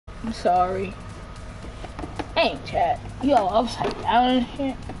I'm sorry. Ain't chat. Yo, upside down and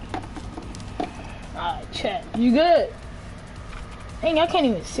shit. Alright, chat. You good? Dang, I can't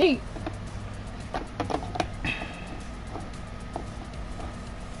even see.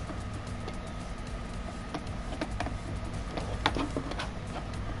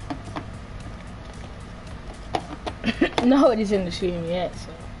 Nobody's in the stream yet, so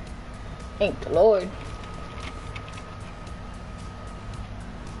thank the Lord.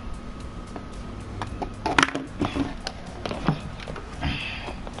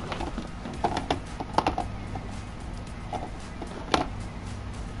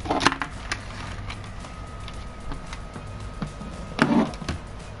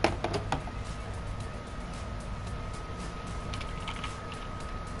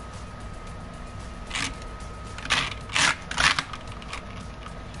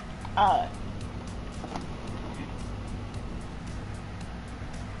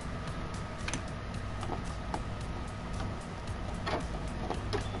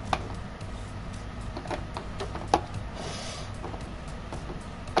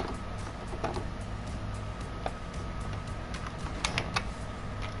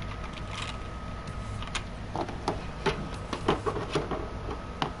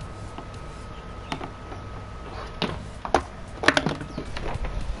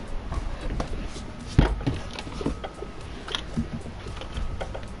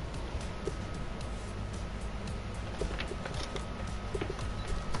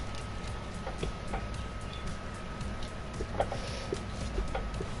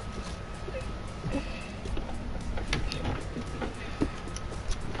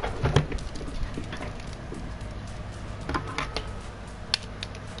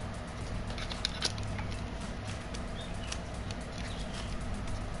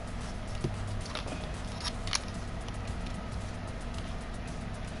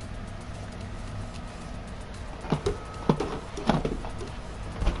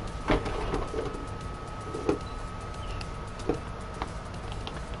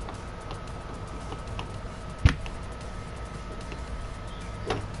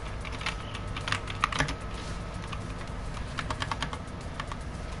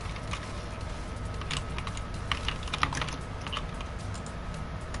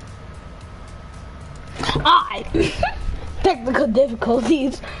 Technical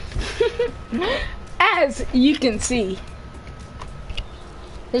difficulties. As you can see,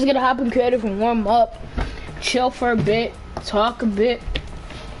 just gonna hop in creative and warm up, chill for a bit, talk a bit.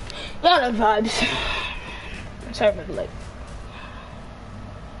 Lot of vibes. Sorry about the late.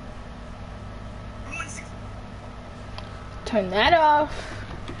 Turn that off.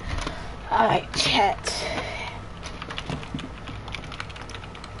 Alright, chat.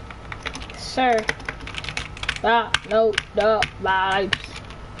 Sir. No, the vibes.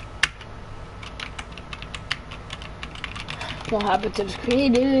 Gonna hop into this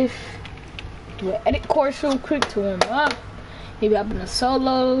creative. Do an edit course real quick to warm up. Maybe hop into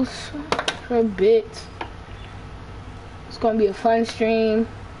solos for a bit. It's gonna be a fun stream.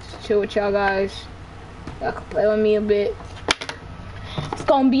 Just chill with y'all guys. Y'all can play with me a bit. It's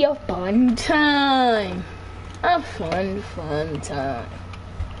gonna be a fun time. A fun time.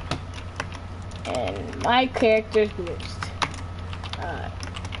 And my character's glitched.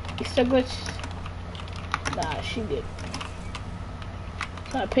 You still glitched? Nah, she did.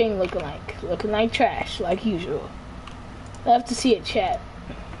 My ping looking like trash, like usual. Love to see it, chat.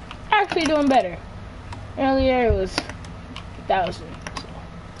 Actually doing better. Earlier it was 1,000. So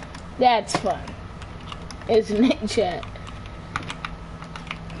that's fun, isn't it, chat?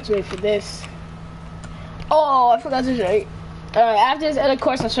 Let's wait for this. Oh, I forgot to show you. After this edit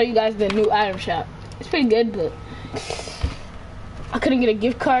course, I'll show you guys the new item shop. It's pretty good, but I couldn't get a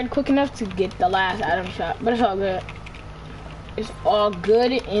gift card quick enough to get the last item shop. But it's all good. It's all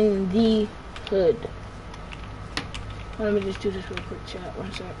good in the hood. Let me just do this real quick, chat.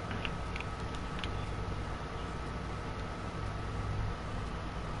 One sec.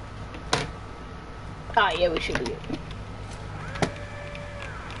 Ah, yeah, we should be good.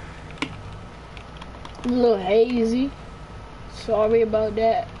 A little hazy. Sorry about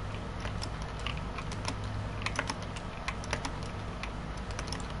that.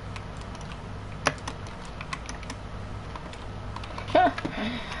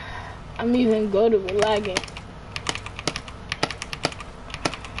 I'm even good at lagging.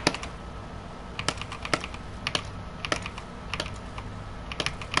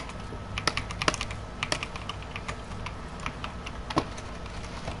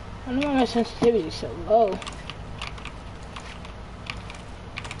 I don't know why my sensitivity is so low.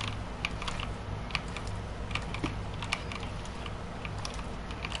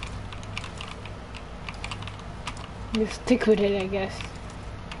 Just stick with it, I guess.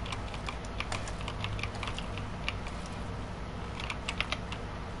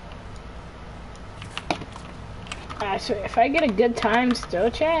 I swear, if I get a good time still,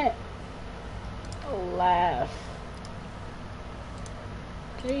 chat, I'll laugh.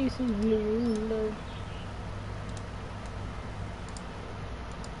 Jason Derulo.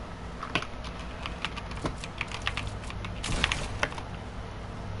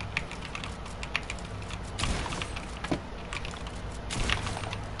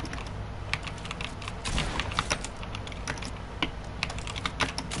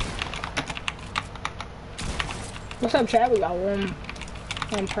 What's up, chat? We got one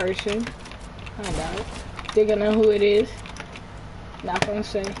person. Find out. Think I know who it is. Not gonna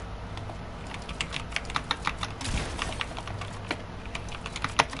say.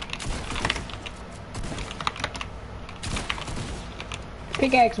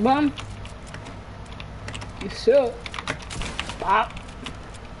 Pickaxe bum. You suck. Pop.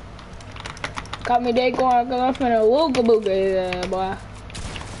 Caught me day going off in a wooga booga, boy.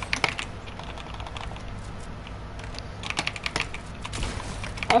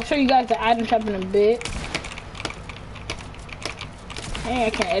 I'll show you guys the item shop in a bit. Hey, I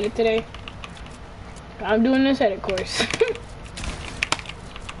can't edit today. I'm doing this edit course.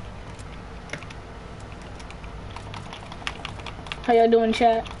 How y'all doing,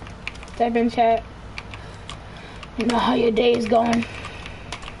 chat? Type in chat. You know how your day is going.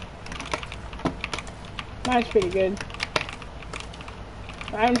 Mine's pretty good.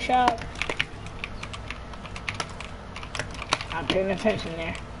 Item shop. I'm paying attention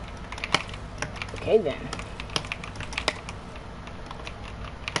there. Okay then.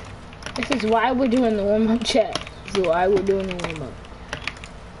 This is why we're doing the warm-up, chat. This is why we're doing the warm-up.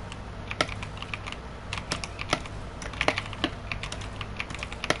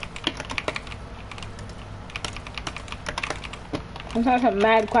 Sometimes I'm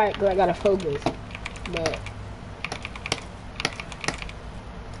mad quiet because I gotta focus. But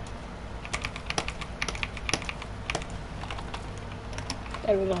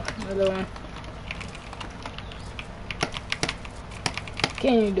there we go, another one.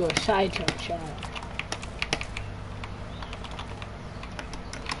 Can't even do a side jump shot.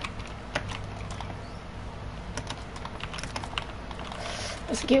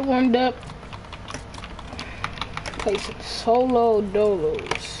 Let's get warmed up. Play some solo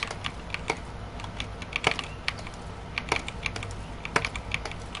dolos.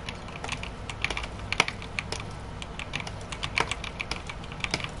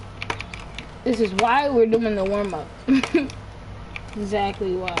 This is why we're doing the warm-up.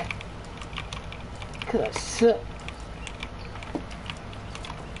 Exactly why. Cause I suck.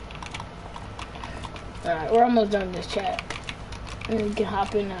 Alright, we're almost done this chat. And we can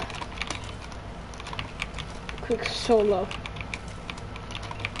hop in a quick solo.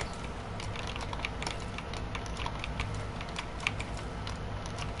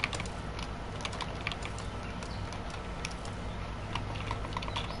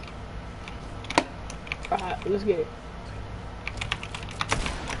 Alright, let's get it.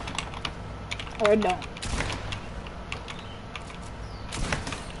 Or don't.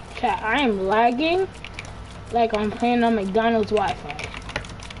 Chat, I am lagging like I'm playing on McDonald's Wi-Fi.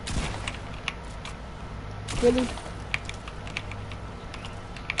 Really?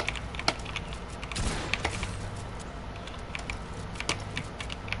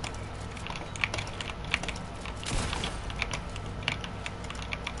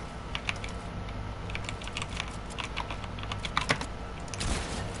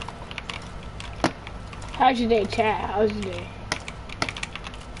 How's your day, chat? How's your day?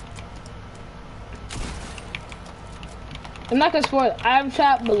 I'm not gonna spoil the item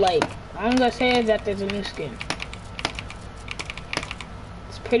shop, but like, I'm gonna say that there's a new skin.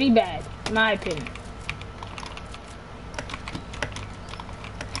 It's pretty bad, in my opinion.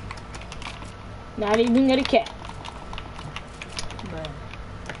 Not even gonna cat. But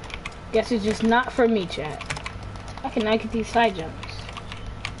guess it's just not for me, chat. I cannot get these side jumps.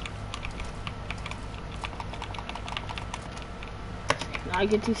 I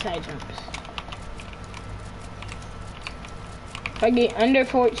get these side jumps. If I get under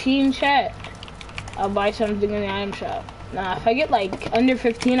 14, chat, I'll buy something in the item shop. Nah, if I get like under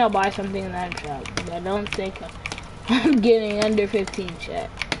 15, I'll buy something in the item shop. But I don't think I'm getting under 15,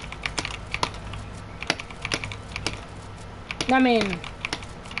 chat. I mean,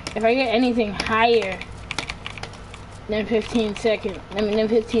 if I get anything higher than 15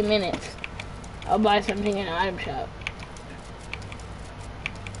 minutes, I'll buy something in the item shop.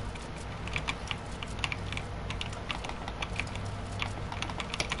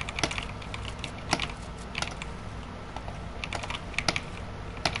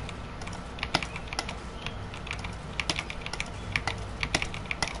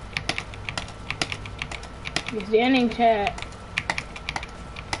 understanding, chat.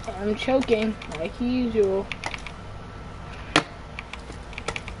 I'm choking like usual.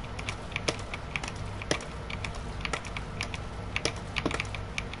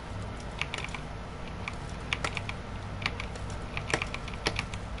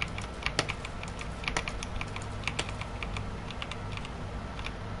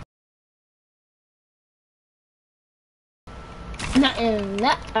 Nothing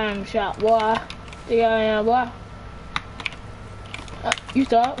that I'm shot, boy. Yeah, boy. You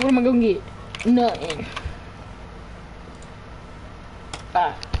stop. What am I gonna get? Nothing.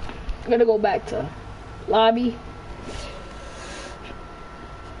 I'm gonna go back to lobby.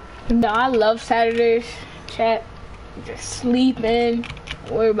 No, I love Saturdays, chat. Just sleeping.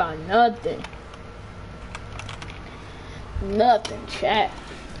 Don't worry about nothing. Nothing, chat.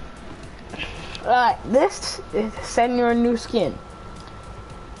 Alright, this is send your new skin.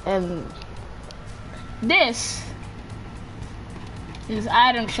 And this is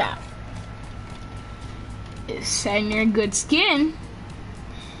item shop. Is Senor good skin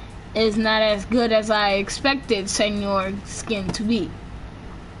is not as good as I expected Senor skin to be.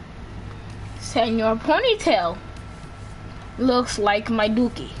 Senor ponytail looks like my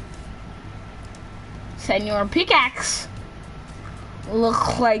dookie. Senor pickaxe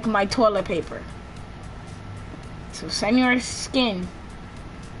looks like my toilet paper. So Senor skin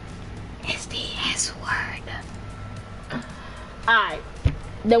is the S word. Alright,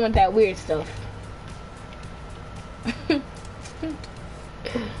 done with that weird stuff.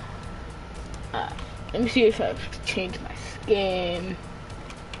 Let me see if I have to change my skin.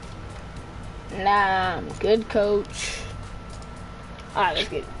 Nah, I'm good, coach. Alright, let's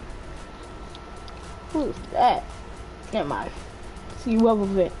get it. Who's that? Never mind. See Wubble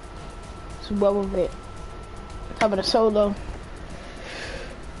Vit. It's Wubble Vit. Top of the solo.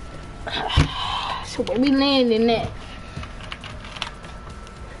 So where we landing at?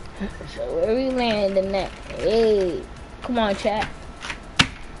 So where we landing at? Hey, come on, chat.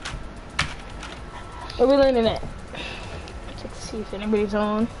 Where we landing at? Check to see if anybody's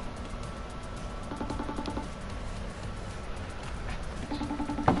on.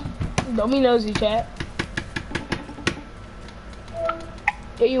 Don't be nosy, chat.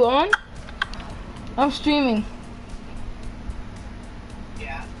 Are you on? I'm streaming.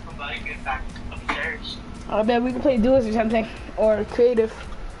 Yeah, I'm about to get back upstairs. I bet we can play duos or something. Or creative.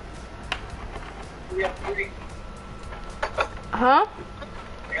 3-on-3. Huh?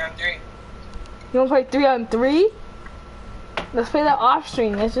 3-on-3. You wanna play 3-on-3? Let's play that off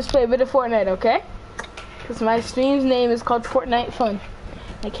stream. Let's just play a bit of Fortnite, okay? Because my stream's name is called Fortnite Fun.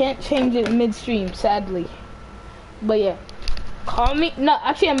 I can't change it mid-stream, sadly. But yeah. Call me. No,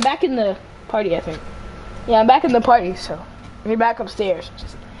 actually, I'm back in the party, I think. Yeah, I'm back in the party, so. You're back upstairs.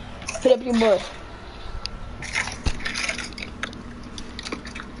 Just hit up your boy.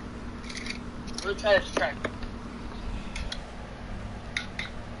 We'll try this track.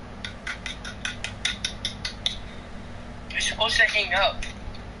 You're supposed to hang up.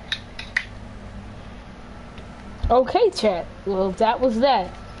 Okay, chat. Well, that was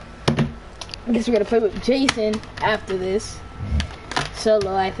that. I guess we're gonna play with Jason after this.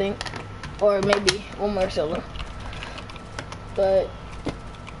 Solo, I think. Or maybe one more solo. But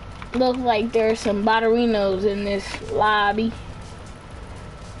looks like there's some botterinos in this lobby.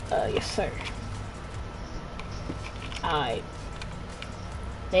 Yes, sir. Alright.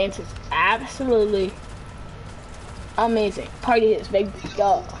 The answer's absolutely amazing. Party hits, baby.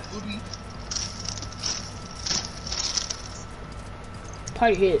 Go.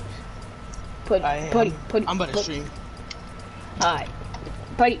 Party hits. I'm about to stream. Alright.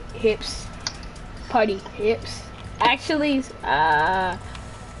 Party hips. Party hips. Actually,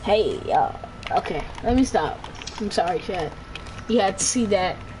 hey, y'all. Okay, let me stop. I'm sorry, chat. You had to see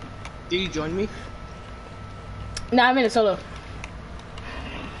that. Did you join me? Nah, I'm in a solo.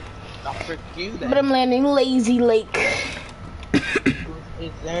 I'll frick you then. But I'm landing Lazy Lake.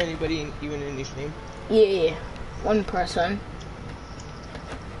 Is there anybody even in your stream? Yeah, one person.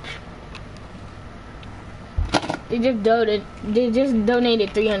 They just donated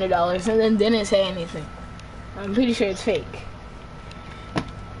 $300 and then didn't say anything. I'm pretty sure it's fake.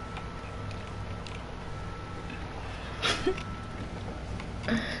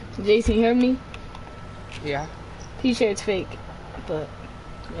 Jason, you heard me? Yeah. Pretty sure it's fake, but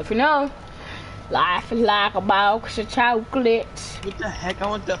if you know, life is like a box of chocolates. What the heck? I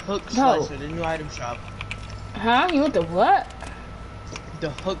want the hook slicer, the new item shop. Huh? You want the what?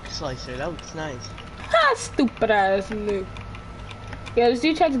 The hook slicer, that looks nice. Ah, stupid ass look. Yeah, this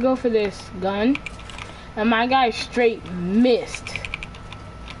dude tried to go for this gun, and my guy straight missed.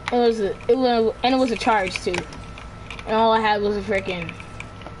 It was a charge too. And all I had was a freaking.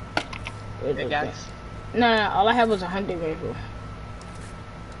 Pickaxe. No, all I had was a hunting rifle.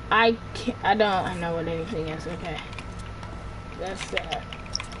 I don't know what anything is. Okay. That's that.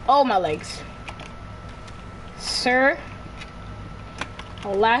 Oh, my legs. Sir, I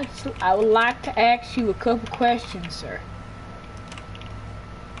would like to ask you a couple questions, sir.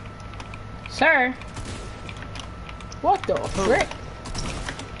 Sir? What the frick?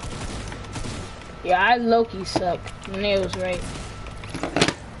 Yeah, I low-key suck. Nails right.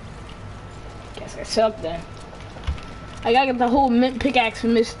 Guess I suck then. I gotta get the whole mint pickaxe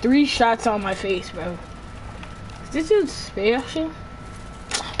and miss 3 shots on my face, bro. Is this dude special?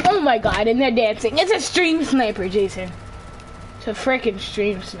 Oh my god, and they're dancing. It's a stream sniper, Jason. It's a freaking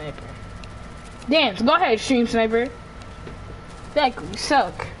stream sniper. Dance, go ahead, stream sniper. That you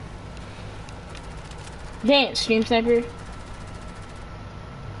suck. Dance, stream sniper.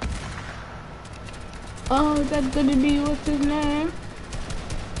 Oh, that's gonna be what's his name?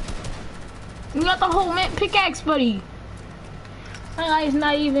 You got the whole mint pickaxe, buddy. My guy's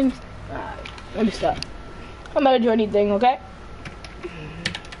not even. Let me stop. I'm not gonna do anything, okay?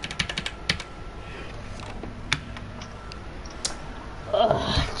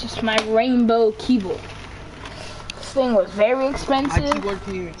 Just my rainbow keyboard. This thing was very expensive. My keyboard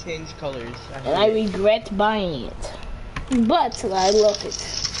can even change colors. And I regret buying it. But I love it.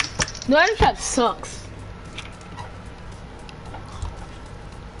 The item shop sucks.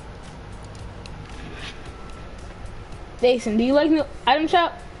 Jason, do you like the item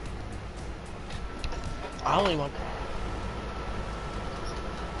shop? I only want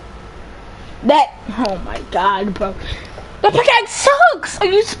that. Oh my god, bro. The pickaxe sucks! Are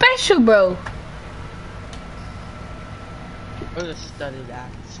you special, bro? or the studded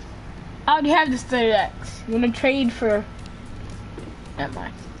axe. I already have the studded axe. You wanna trade for... Never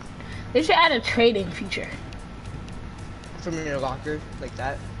mind. They should add a trading feature. From your locker, like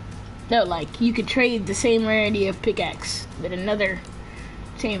that? No, like, you could trade the same rarity of pickaxe with another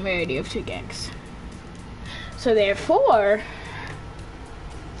same rarity of pickaxe. So therefore,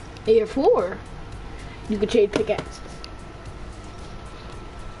 you could trade pickaxes.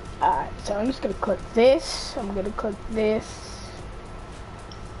 Alright, so I'm just gonna click this, I'm gonna click this,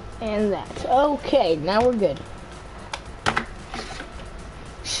 and that. Okay, now we're good.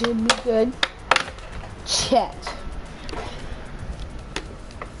 Should be good. Chat.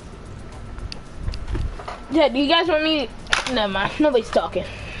 Yeah, do you guys want me? Never mind, nobody's talking.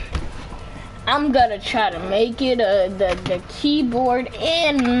 I'm gonna try to make it the keyboard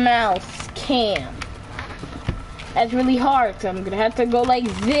and mouse cam. That's really hard, so I'm gonna have to go like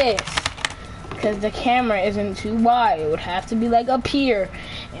this because the camera isn't too wide. It would have to be like up here.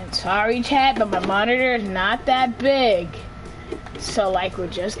 And sorry chat, but my monitor is not that big. So like we're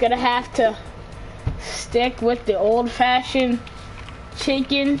just gonna have to stick with the old-fashioned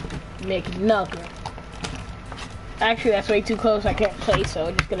chicken McNugget. Actually, that's way too close. I can't play, so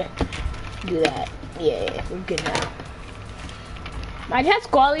I'm just gonna do that. Yeah, we're good now. My chat's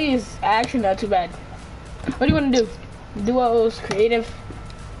quality is actually not too bad. What do you want to do? Duos, creative?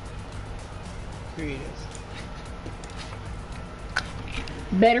 Creative.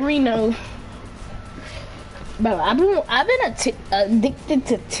 Betterino. Bro, I've been addicted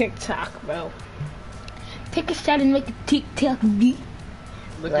to TikTok, bro. Take a shot and make a TikTok beat.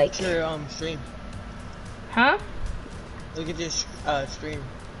 Look like, at your stream. Huh? Look at this stream.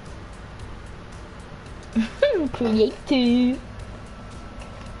 Creative.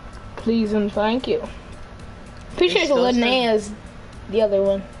 Please and thank you. Pretty sure it's Linnea's the other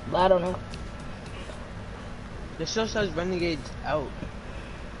one, but I don't know. It still says Renegade's out.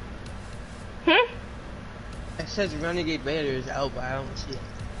 Hmm? It says Renegade Vader is out, but I don't see it.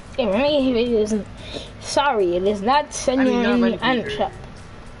 Yeah, Renegade Vader isn't. Sorry, it is not sending in the item shop.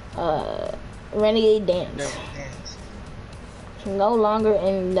 Renegade Dance. No, Dance. It's no longer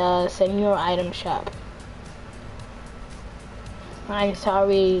in the Senior item shop. I'm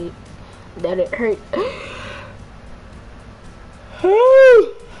sorry that it hurt.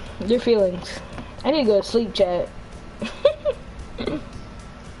 Your feelings. I need to go to sleep, chat.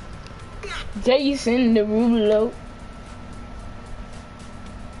 Jason Derulo.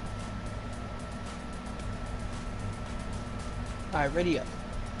 Alright, ready up.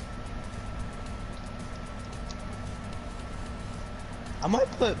 I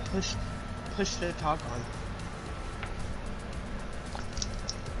might put push the talk on.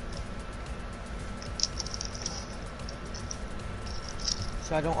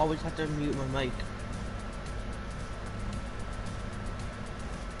 So I don't always have to mute my mic.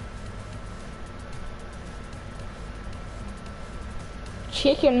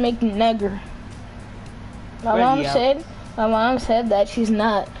 Chicken McNugget. My mom said that she's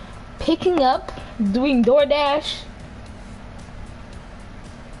not picking up, doing DoorDash.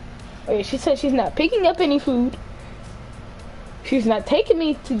 Wait, she said she's not picking up any food. She's not taking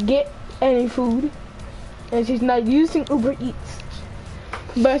me to get any food. And she's not using Uber Eats.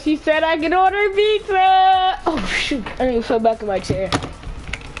 But she said I can order pizza. Oh shoot, I need to fall back in my chair.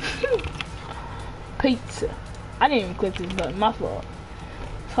 Pizza. I didn't even click this button, my fault.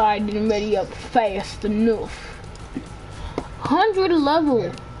 So I didn't ready up fast enough. 100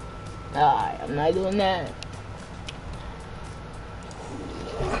 level. Alright, I'm not doing that.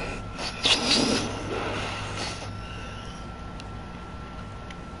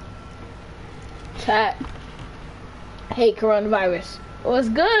 Chat. Hey, coronavirus. What's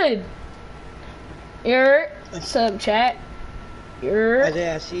good? What's up, chat?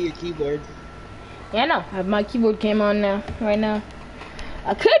 I see your keyboard. Yeah, I know. I have my keyboard cam on now, right now.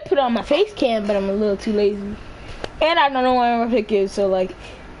 I could put on my face cam, but I'm a little too lazy. And I don't know where my pick is, so like,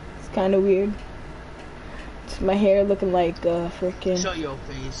 it's kind of weird. It's my hair looking like freaking. Show your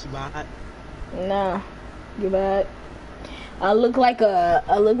face, bot. Nah, you bad. I look like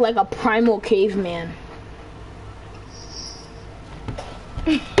a primal caveman.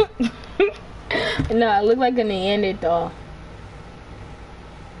 No, I look like a Neanderthal.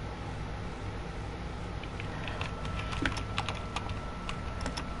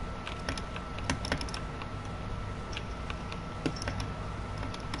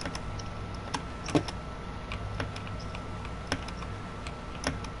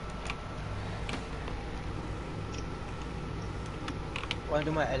 Wanna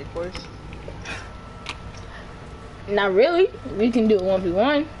do my edit course? Not really. We can do it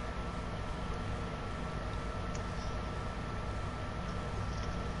 1v1.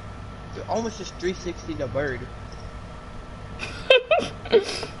 You're almost just 360 the bird.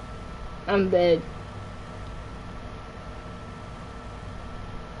 I'm dead.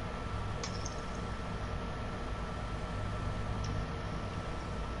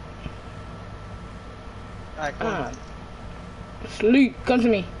 Alright, come on. Sleep. Come to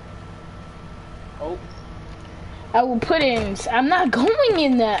me. Oh. I will put in. I'm not going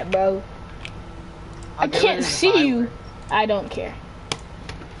in that, bro. I can't see you. I don't care.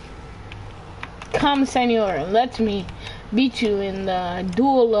 Come, senor, and let me beat you in the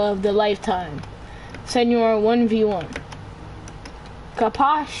duel of the lifetime. Senor 1v1.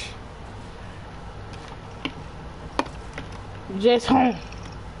 Kaposh? Just home.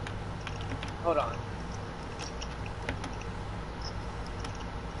 Hold on.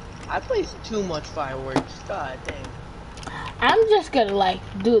 I play too much fireworks. God dang. I'm just gonna like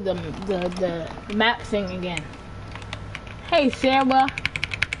do the map thing again. Hey Sarah,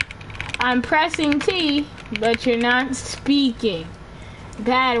 I'm pressing T, but you're not speaking.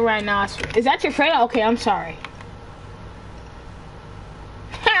 Bad rhinoceros. Is that your friend? Okay, I'm sorry.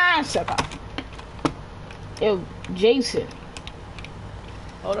 Ha! Suck off. Yo, Jason.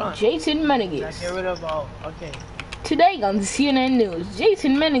 Hold on. Jason Menegas. Get rid of all. Okay. Today on the CNN News,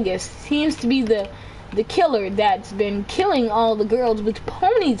 Jason Menegas seems to be the killer that's been killing all the girls with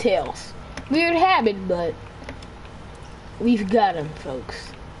ponytails. Weird habit, but we've got him,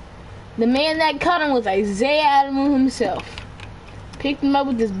 folks. The man that caught him was Isaiah Adamo himself. Picked him up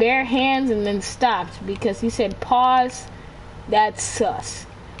with his bare hands and then stopped because he said, "Pause, that's sus."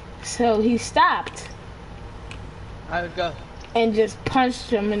 So he stopped. I would go. And just punched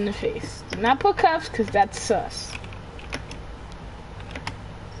him in the face. Not put cuffs, because that's sus.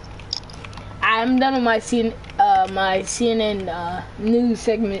 I'm done with my CNN news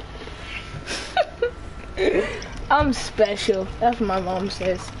segment. I'm special. That's what my mom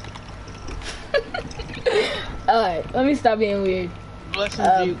says. Alright, let me stop being weird. Blessings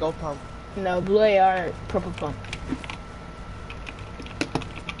to you, go pump. No, blue AR, purple pump.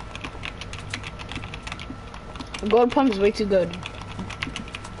 Gold pump is way too good.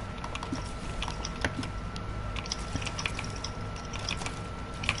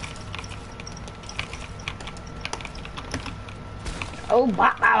 Oh,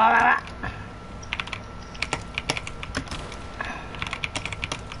 bah, bah, bah, bah.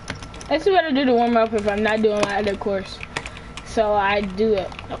 Let's see what I do to warm up if I'm not doing my other course. So I do it.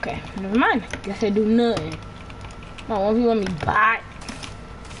 Okay, never mind. Guess I do nothing. Oh, if you want me bot.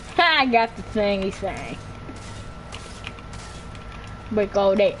 I got the thing he's saying. Break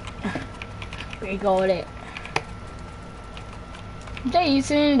all that. Break all that.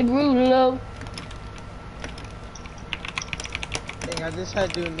 Jason the Brutal. Dang, I just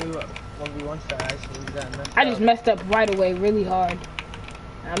had to do a new 1v1 strat. I just messed up right away really hard.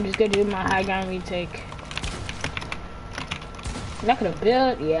 I'm just gonna do my high ground retake. I'm not gonna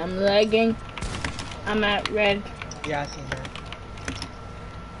build. Yeah, I'm lagging. I'm at red. Yeah, I seen that.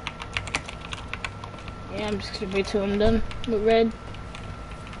 Yeah, I'm just gonna wait till I'm done with red.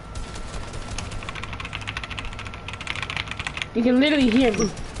 You can literally hear me.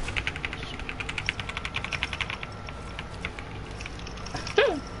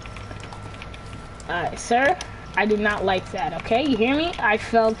 Alright, sir. I do not like that, okay? You hear me? I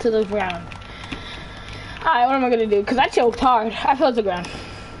fell to the ground. Alright, what am I gonna do? Because I choked hard. I fell to the ground.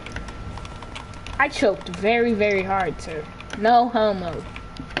 I choked very, very hard, sir. No homo.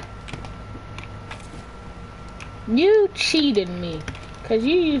 You cheated me. Because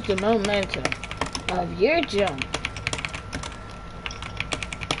you used the momentum of your jump.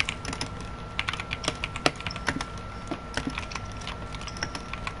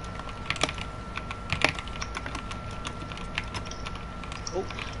 Oh,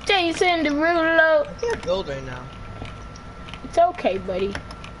 Jason Derulo. I can't build right now. It's okay, buddy.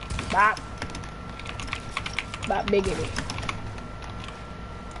 Bop. Bop biggity.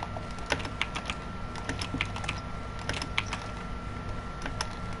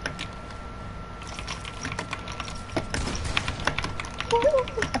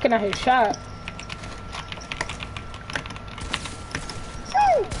 I cannot hit a shot.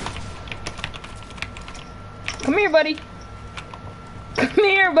 Come here, buddy. Come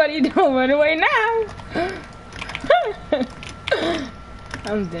here, buddy. Don't run away now.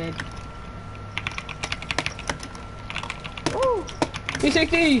 I'm dead. Oh,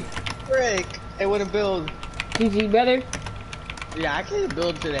 360. frick. I want to build. GG, brother. Yeah, I can't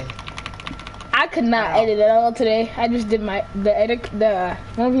build today. I could not edit at all today. I just did the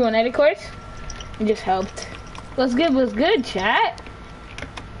 1v1 edit course. It just helped. What's good, chat?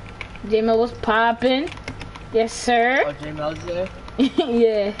 J-Mo was popping. Yes, sir. Oh, J-Mel's there?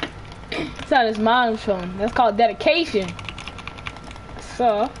 Yeah. It's on his mom's phone. That's called dedication.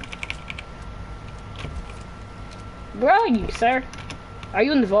 So. Where are you, sir? Are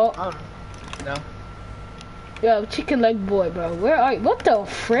you in the vault? No. Yo, chicken leg boy, bro. Where are you? What the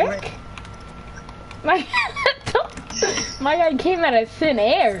frick? My guy came out of thin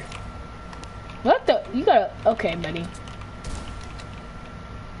air. What the? You gotta. Okay, buddy.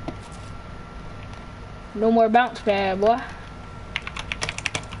 No more bounce pad, boy.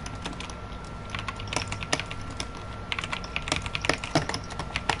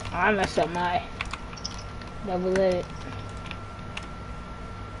 I messed up my double edit.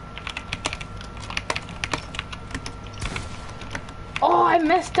 Oh, I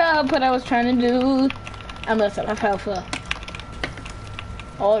messed up what I was trying to do. I messed up. I fell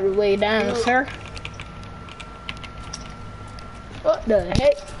all the way down, sir. What the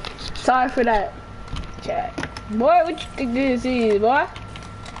heck? Sorry for that, chat. Boy, what you think this is, boy?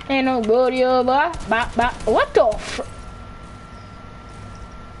 Ain't no rodeo, boy. Bop, bop. What the fr...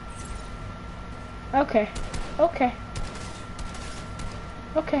 Okay. Okay.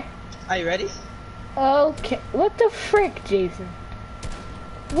 Okay. Are you ready? Okay. What the frick, Jason?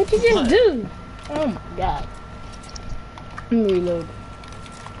 What'd you just do? Oh my god. Let me reload.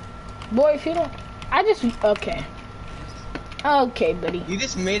 Boy, if you don't... I just... Okay. Okay, buddy. You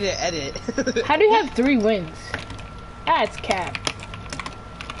just made an edit. How do you have 3 wins? That's cap.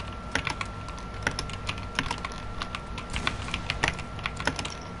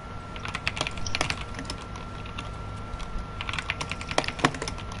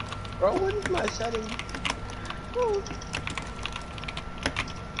 Bro, what is my setting? Oh.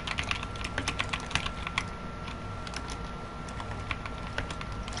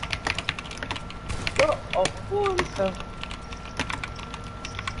 Bro, so.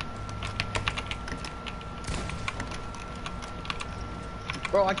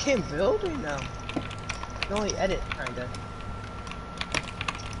 Bro, I can't build right now. I can only edit, kinda.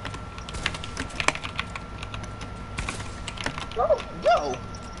 Bro, yo!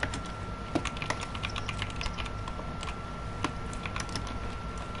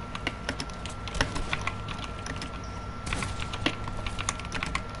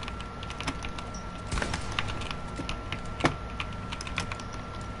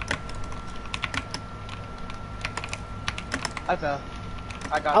 I fell.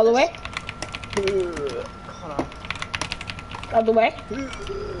 I got All the this. way? Hold on. All the way?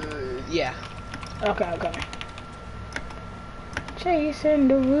 Yeah. Okay, okay. Jason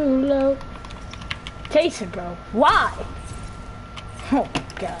Derulo. Jason, bro. Why? Oh my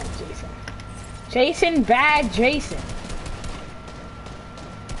god, Jason. Jason, bad Jason.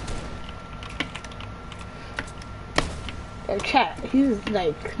 Chat, he's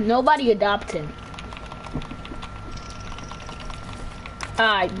like, nobody adopt him.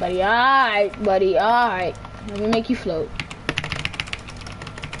 Alright, buddy, alright, buddy, alright. Let me make you float.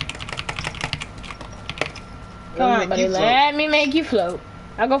 Come on, buddy. Let me make you float.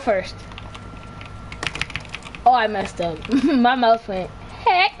 I'll go first. Oh, I messed up. My mouse went,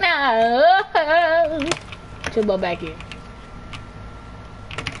 heck no. Should go back in.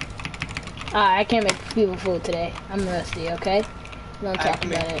 I can't make people fool today. I'm rusty, okay? Don't talk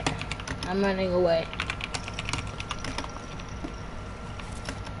about it. I'm running away.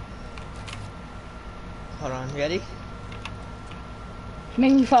 Hold on, ready?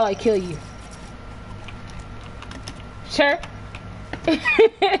 Make me fall, I kill you. Sure.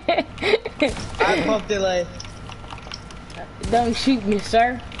 I pump delay. Don't shoot me,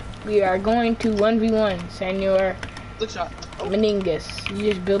 sir. We are going to 1v1, Senor Good shot. Oh. Meningus.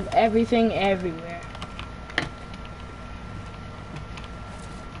 You just build everything everywhere.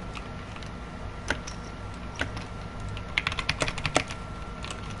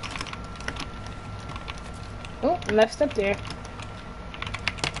 Oh, messed up there.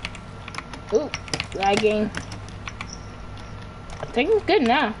 Oh, lagging. I think it's good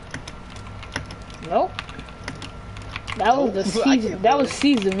now. Nope. That was the season. That was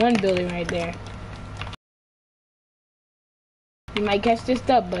season 1 building right there. You might catch this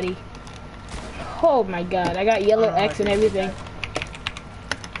up, buddy. Oh my god, I got yellow X and everything.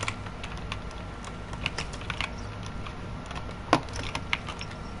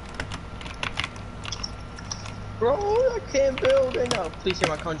 Bro, I can't build right now. Please say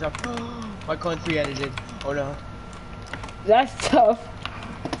my con drop. My con 3 edited. Oh no. That's tough.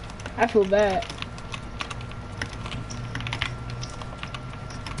 I feel bad.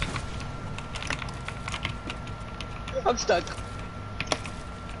 I'm stuck.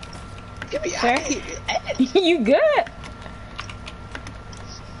 Get me Sir? out of here. You good?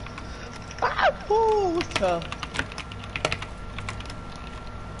 Oh, tough.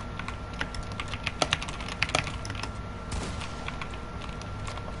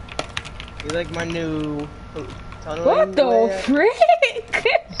 You like my new tunnel? What the frick?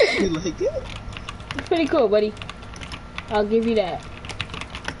 You like it? It's pretty cool, buddy. I'll give you that.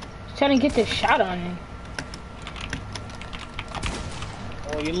 Just trying to get this shot on him.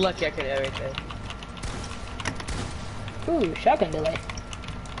 Oh, you're lucky I can everything. Ooh, shotgun delay.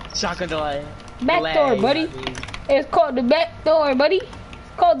 Shotgun delay. Back door, buddy. It's called the back door, buddy.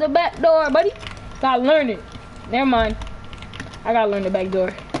 It's called the back door, buddy. Gotta learn it. Never mind. I gotta learn the back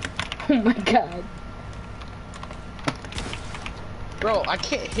door. Oh my god. Bro, I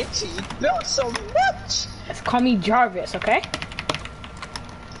can't hit you. You built so much. Let's call me Jarvis, okay?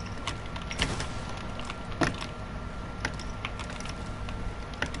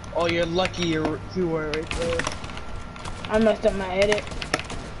 Oh, you're lucky you were right there. I messed up my edit.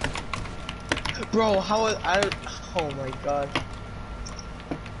 Bro, how I? Oh my god.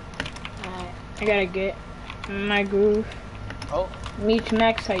 Alright, I gotta get my groove. Oh. Meet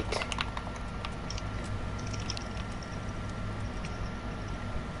max height.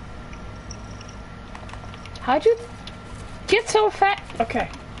 How'd you get so fat? Okay.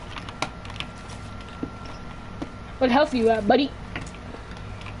 What health you at, buddy?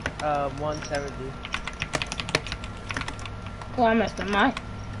 170. Oh, I messed up my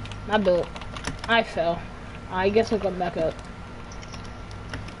build. I fell. I guess I'll come back up.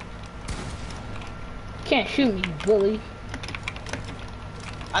 Can't shoot me, bully.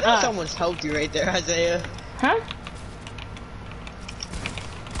 I know someone's helped you right there, Isaiah. Huh?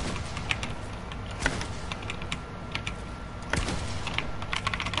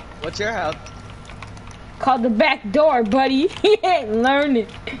 What's your health? Called the back door, buddy. He ain't learning.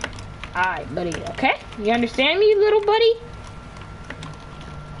 Alright, buddy, okay? You understand me, little buddy?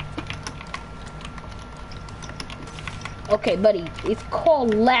 Okay, buddy, it's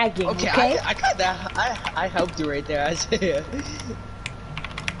called lagging, okay? I got that. I helped you right there, Isaiah.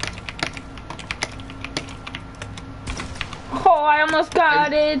 Oh, I almost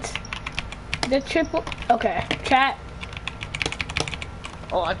got it. The triple. Okay, chat.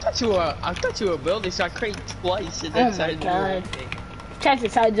 Oh, I thought you were building, so I created twice and then Oh my god. Chat the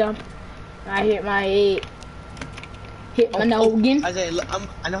side jump. I hit my hit my noggin. Isaiah, look,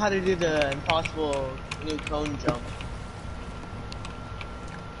 I know how to do the impossible new cone jump.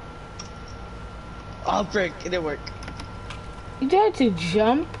 Oh frick, it didn't work. You had to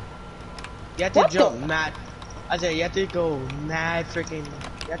jump? You have to jump mad. Isaiah, you have to go mad freaking.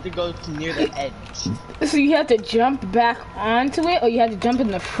 You have to go to near the edge. So you have to jump back onto it, or you have to jump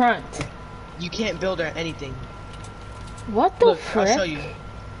in the front? You can't build or anything. What the Look, frick? I'll show you.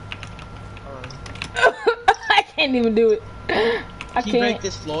 I can't even do it. I Can you can't. break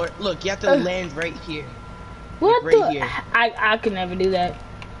this floor? Look, you have to land right here. What like right the? here. I could never do that.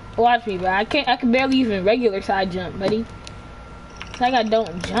 Watch me, bro. I can't. I can barely even regular side jump, buddy. It's like I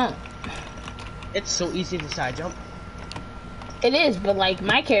don't jump. It's so easy to side jump. It is, but like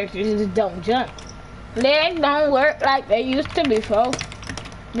my characters just don't jump. Legs don't work like they used to before.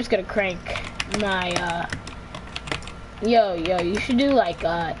 I'm just gonna crank my yo, you should do like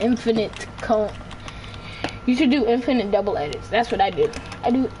infinite cone. You should do infinite double edits. That's what I do.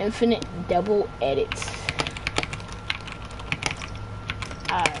 I do infinite double edits.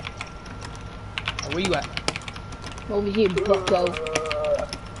 Alright. Where you at? Over here, bucko.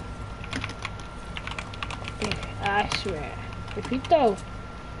 I swear. If you throw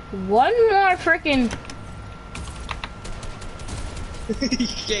one more freaking... You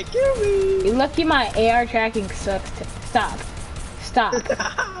can't kill me. You're lucky my AR tracking sucks. Stop. Stop.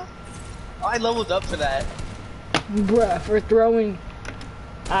 I leveled up for that. Bruh, for throwing...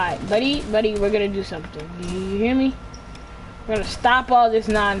 Alright, buddy, we're gonna do something. You hear me? We're gonna stop all this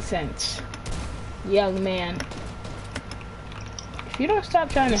nonsense. Young man. If you don't stop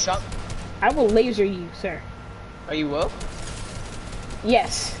trying to... I will laser you, sir. Oh, you will?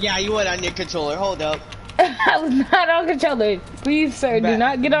 Yes. Yeah, you would on your controller. Hold up. I was not on controller. Please, sir, do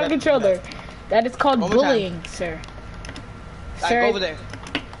not get on controller. That is called bullying, sir. Sir, go over there.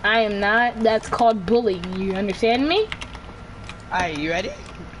 I am not. That's called bullying. You understand me? Alright, you ready?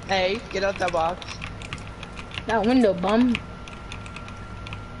 Hey, get out that box. That window, bum.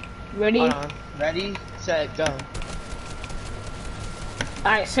 Ready? Hold on. Ready, set, go.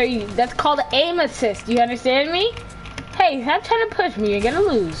 Alright, sir, that's called aim assist. You understand me? Hey, stop trying to push me. You're gonna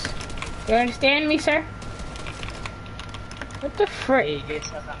lose. You understand me, sir? What the frick?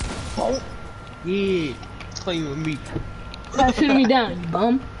 Oh. Yeah, it's playing with me. Stop shooting me down, you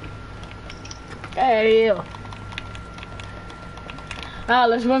bum. Hey, yo.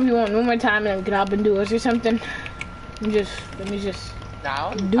 Let's 1v1 one more time and then we can hop and do us or something. Let me just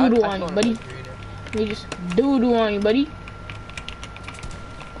Now? doodle on you, buddy. Let me just doodle on you, buddy.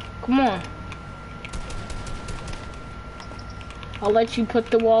 Come on. I'll let you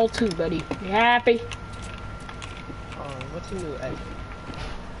put the wall too, buddy. You happy? What's a new egg?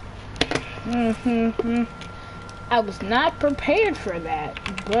 I was not prepared for that,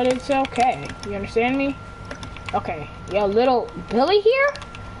 but it's okay. You understand me? Okay. Yo, little Billy here?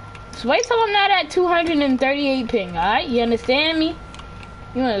 So wait till I'm not at 238 ping, alright? You understand me?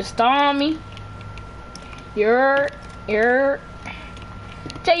 You wanna storm me? You're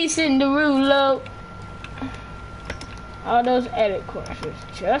Jason Derulo. All those edit courses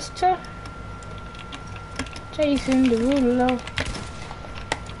just to Jason Derulo.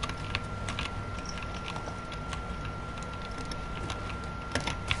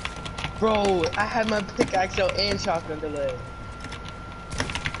 Bro, I had my pickaxe out and shotgun delay.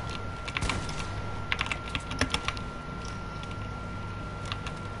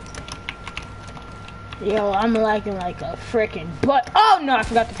 Yo, I'm lagging like a freaking butt. Oh no, I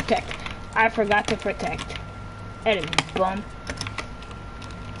forgot to protect. I forgot to protect. Enemy bum.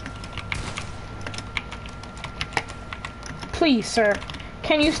 Please, sir,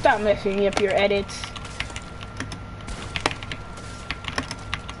 can you stop messing up your edits?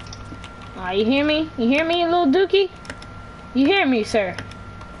 You hear me? You hear me, little dookie? You hear me, sir?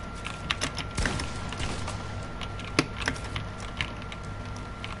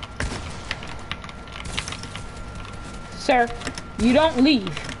 Sir, you don't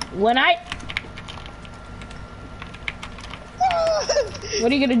leave. When I...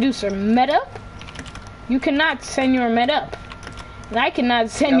 What are you gonna do, sir? Med up? You cannot send your med up. And I cannot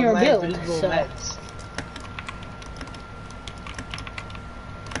send your build, so... Meds.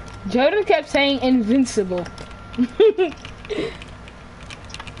 Jordan kept saying invincible.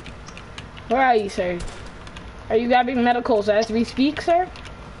 Where are you, sir? Are you grabbing medicals as we speak, sir?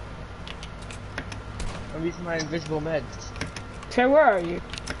 I'm using my invisible meds. Sir, where are you?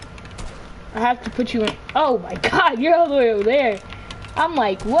 I have to put you in. Oh my god, you're all the way over there. I'm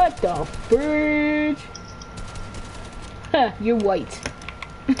like, what the fridge? Huh, you're white.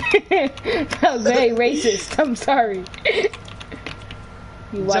 That was very racist. I'm sorry.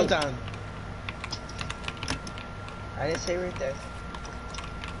 You white. Jump down. I didn't say right there.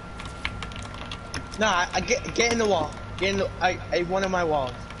 Nah, I get in the wall. Get in the one of my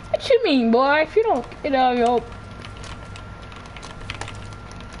walls. What you mean, boy? If you don't get on your...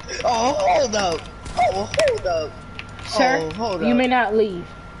 Oh, hold up. Oh, hold up. Sir, oh, hold up. You may not leave.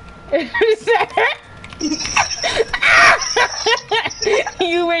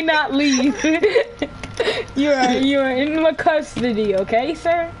 You may not leave. You are in my custody, okay,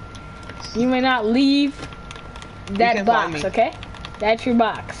 sir? You may not leave that box, okay? That's your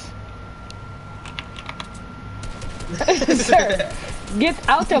box. Sir, get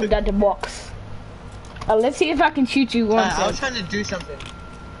out of that box. Let's see if I can shoot you once. I was trying to do something.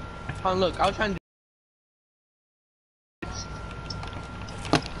 Oh, look, I was trying to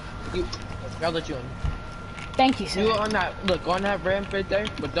You, I'll let you in. Thank you, sir. You on that, look, on that ramp right there,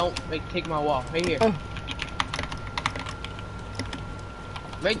 but don't take my wall. Right here.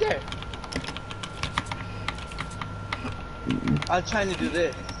 Right there. I was trying to do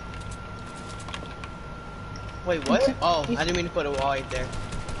this. Wait, what? Oh, I didn't mean to put a wall right there.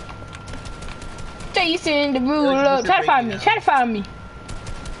 Jason Derulo, try to find me. Try to find me.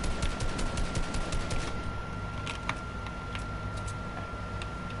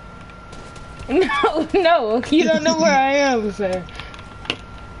 No, you don't know where I am, sir.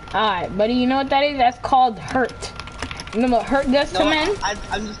 Alright, buddy, you know what that is? That's called hurt. You know what hurt does to men?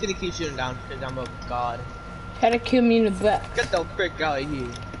 I'm just gonna keep shooting down because I'm a god. Try to kill me in the back. Get the frick out of here.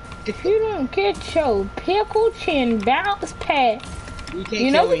 If you don't get your pickle chin bounce pad.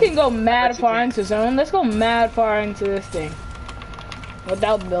 You know we can go mad far into zone. Let's go mad far into this thing.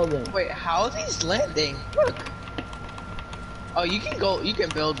 Without building. Wait, how are these landing? Look. Oh, you can go, you can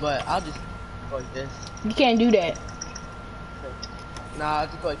build, but I'll just go like this. You can't do that. Nah, I'll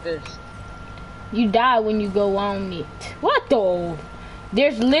just go like this. You die when you go on it. What the?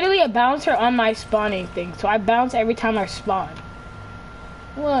 There's literally a bouncer on my spawning thing, so I bounce every time I spawn.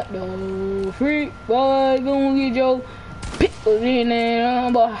 What the freak? Boy, gonna get your pickles in there,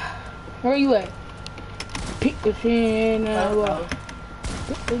 boy. Where you at? Pickles in there, boy.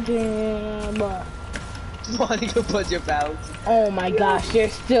 Pickles in there, boy. Why do you put your bounce? Oh my gosh, they're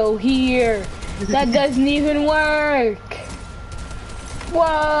still here. That doesn't even work.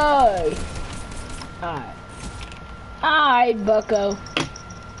 Why? Alright. Alright, Bucko.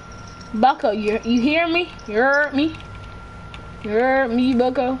 Bucko, you hear me? You heard me? You heard me,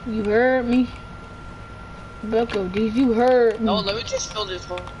 Bucko? You heard me? Bucko, did you heard me? No, let me just fill this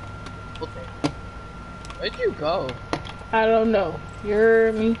whole thing. Where'd you go? I don't know. You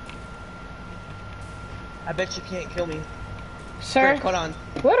heard me? I bet you can't kill me. Sir? Frick, hold on.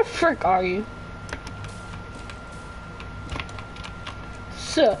 Where the frick are you?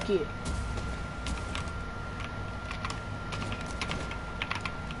 Suck it.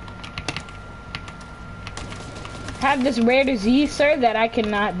 Have this rare disease, sir, that I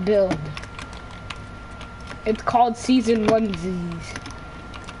cannot build. It's called Season 1 disease.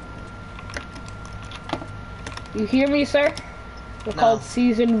 You hear me, sir? It's called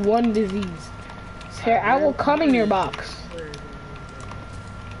Season 1 disease. Sir, I will come in your box.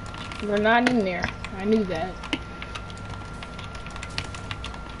 We're not in there. I knew that.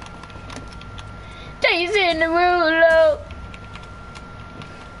 Jason Derulo!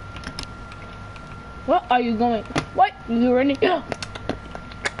 What are you going? What? You running?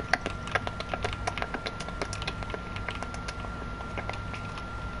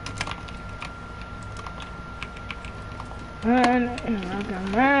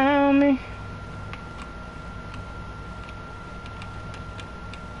 Around me.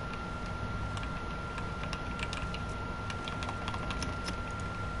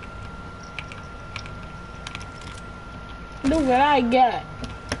 Look what I got.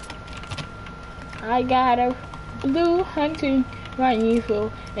 I got a blue hunting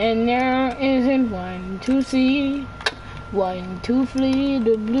rifle, and there isn't one to see, one to flee.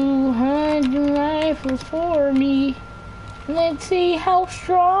 The blue hunting rifle for me. Let's see how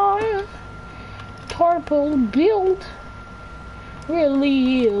strong Turbo build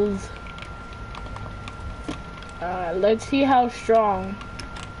really is. Let's see how strong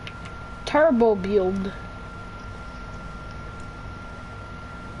Turbo build.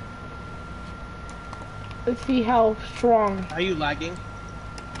 Let's see how strong. Are you lagging?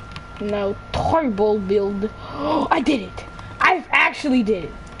 No, Turbo build. Oh, I did it. I actually did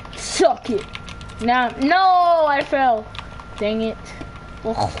it. Suck it. Now, no, I fell. Dang it.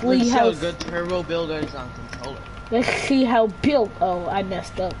 Let's see how good Turbo builder is on controller. Let's see how built. Oh, I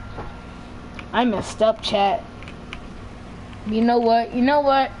messed up. I messed up, chat. You know what? You know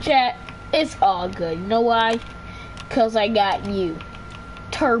what, chat? It's all good. You know why? Because I got you.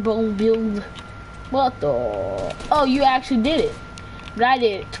 Turbo build. What the? Oh, you actually did it. But I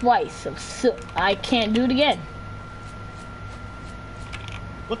did it twice, so I can't do it again.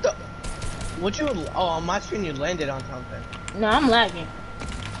 What the? What you? Oh, on my screen you landed on something. No, I'm lagging.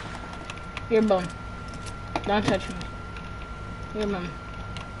 You're bum. Don't touch me. You're bum.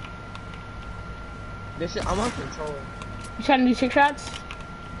 This is, I'm on controller. You trying to do trick shots?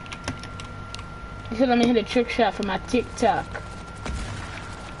 You said let me hit a trick shot for my TikTok.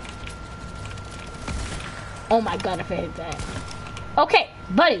 Oh my god, if I hit that. Okay,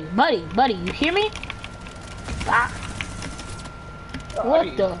 buddy, you hear me? Ah.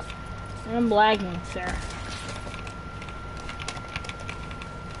 What the? I'm lagging, sir.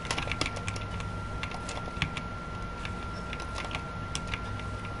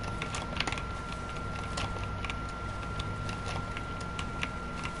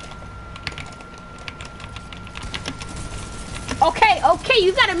 Okay,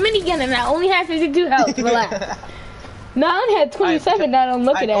 you got a minigun and I only have 52 health. Relax. No, I only had 27 now I'm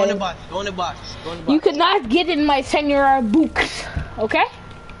looking at it. Go in the box, go in the box, go in the box. You could not get in my senor books, okay?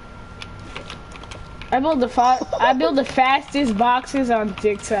 I build the fastest boxes on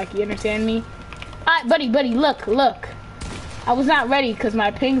TikTok, you understand me? Alright, buddy, look. I was not ready because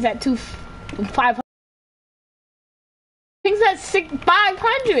my ping's at 500. Ping's at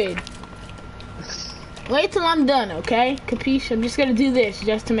 500. Wait till I'm done, okay? Capiche? I'm just gonna do this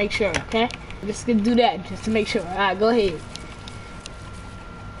just to make sure, okay? I'm just gonna do that just to make sure. Alright, go ahead.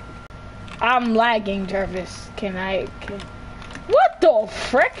 I'm lagging, Jarvis. What the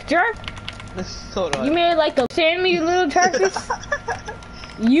frick, Jarvis? Hold on. You made like the sand me, little Jarvis?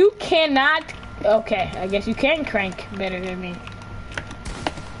 You cannot. Okay, I guess you can crank better than me.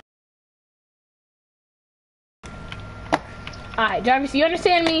 Alright, Jarvis, you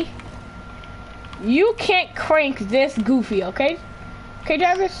understand me? You can't crank this goofy, okay? Okay,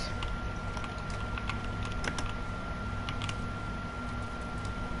 Jarvis?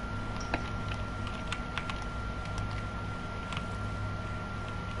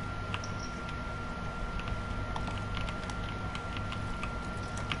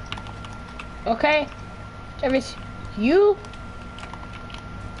 Okay, Jarvis, you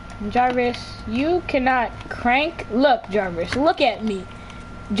cannot crank. Look, Jarvis, look at me.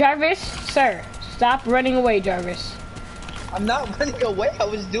 Jarvis, sir, stop running away, Jarvis. I'm not running away, I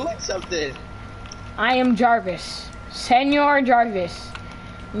was doing something. I am Jarvis, Senor Jarvis.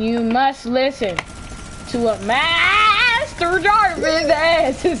 You must listen to what Master Jarvis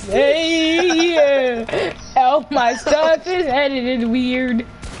has to say. Oh, my stuff is edited weird.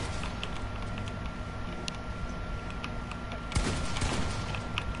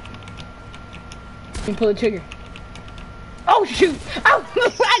 You pull the trigger. Oh shoot! Oh,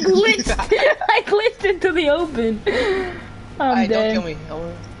 I glitched! I glitched into the open. I'm dead. Don't kill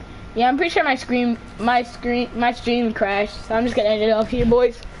me. Yeah, I'm pretty sure my stream crashed. So I'm just gonna end it off here,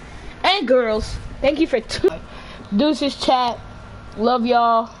 boys and girls. Thank you for deuces chat. Love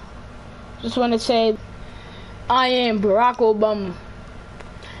y'all. Just want to say I am Barack Obama,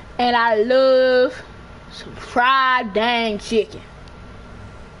 and I love some fried dang chicken.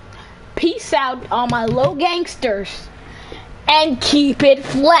 Peace out, all my low gangsters, and keep it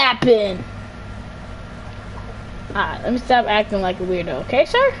flapping. Alright, let me stop acting like a weirdo, okay,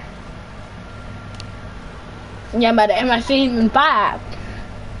 sir? Yeah, I'm about to end my stream in 5,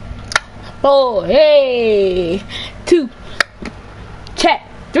 4, hey, 2, chat,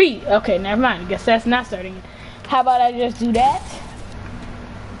 3. Okay, never mind. I guess that's not starting. How about I just do that?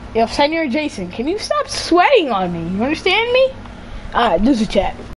 Yo, Senor Jason, can you stop sweating on me? You understand me? Alright, this is chat.